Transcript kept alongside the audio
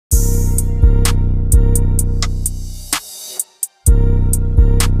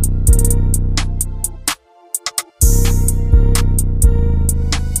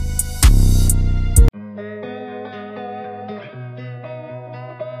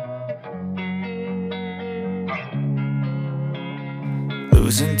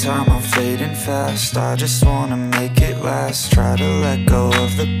Losing time, I'm fading fast. I just wanna make it last. Try to let go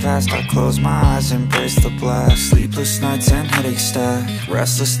of the past. I close my eyes, embrace the blast. Sleepless nights and headaches stack.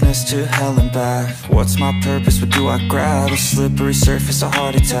 Restlessness to hell and back. What's my purpose? What do I grab? A slippery surface, a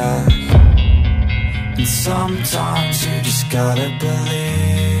heart attack. And sometimes you just gotta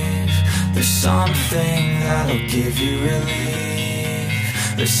believe there's something that'll give you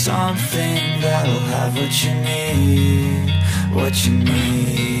relief. There's something that'll have what you need, what you need.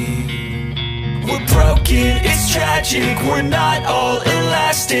 We're broken, it's tragic, we're not all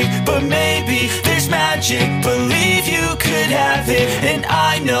elastic, but maybe there's magic, believe you could have it. And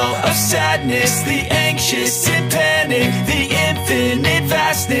I know of sadness, the anxious and panic, the infinite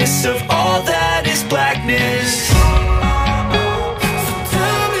vastness of all that is blackness.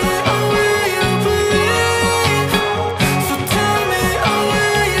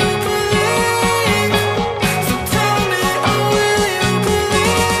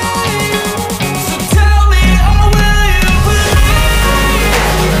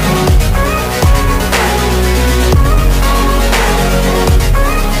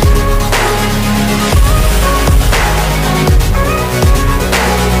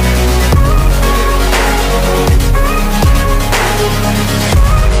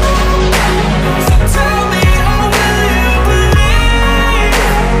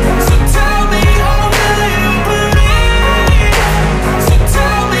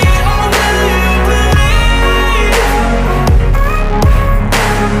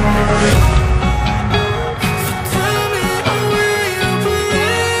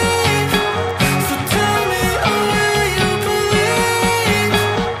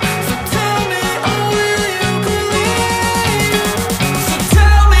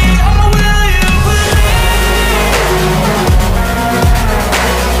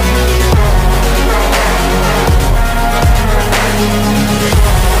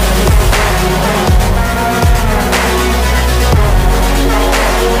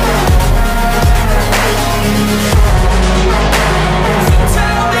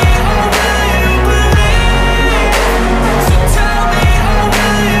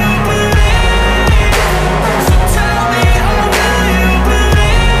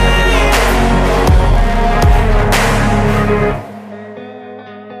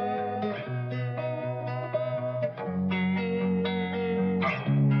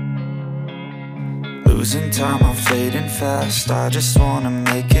 Losing time, I'm fading fast. I just wanna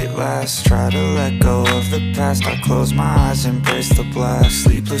make it last. Try to let go of the past. I close my eyes, embrace the blast.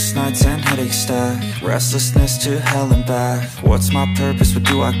 Sleepless nights and headaches stack. Restlessness to hell and back. What's my purpose? What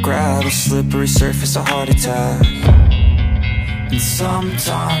do I grab? A slippery surface, a heart attack. And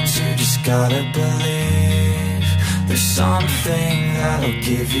sometimes you just gotta believe there's something that'll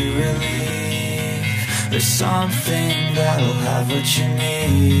give you relief. There's something that'll have what you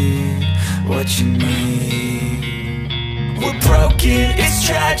need, what you need. We're broken, it's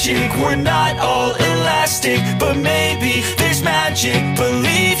tragic, we're not all elastic, but maybe there's magic,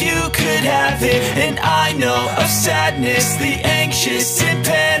 believe you could have it. And I know of sadness, the anxious and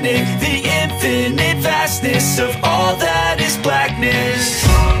panic, the infinite vastness of all that is blackness.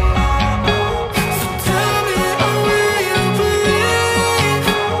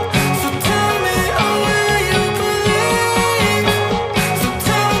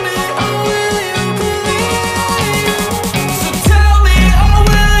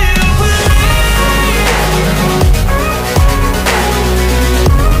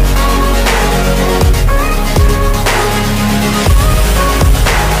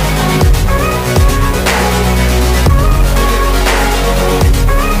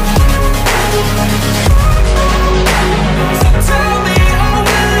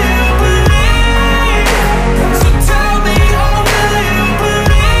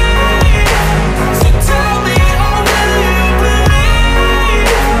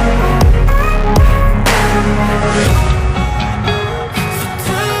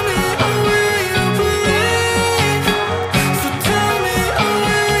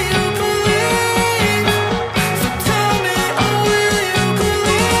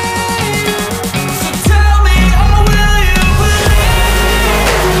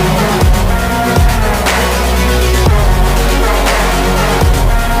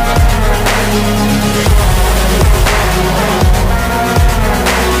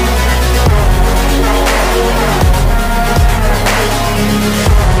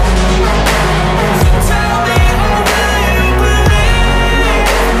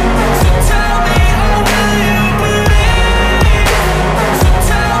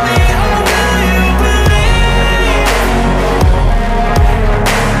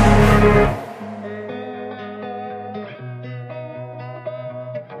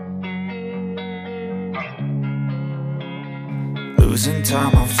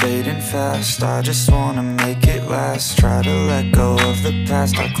 time, I'm fading fast. I just wanna make it last. Try to let go of the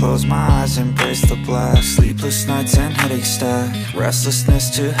past. I close my eyes, embrace the blast. Sleepless nights and headache stack. Restlessness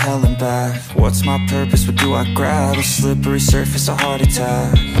to hell and back. What's my purpose? What do I grab? A slippery surface, a heart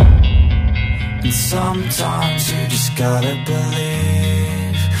attack. And sometimes you just gotta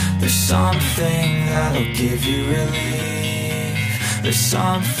believe there's something that'll give you relief. There's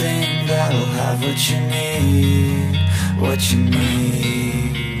something that'll have what you need, what you need.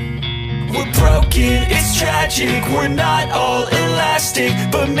 We're broken, it's tragic, we're not all elastic,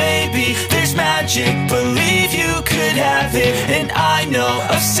 but maybe there's magic, believe you could have it. And I know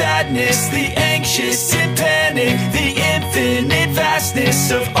of sadness, the anxious and panic, the infinite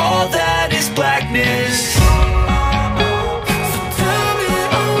vastness of all that is blackness.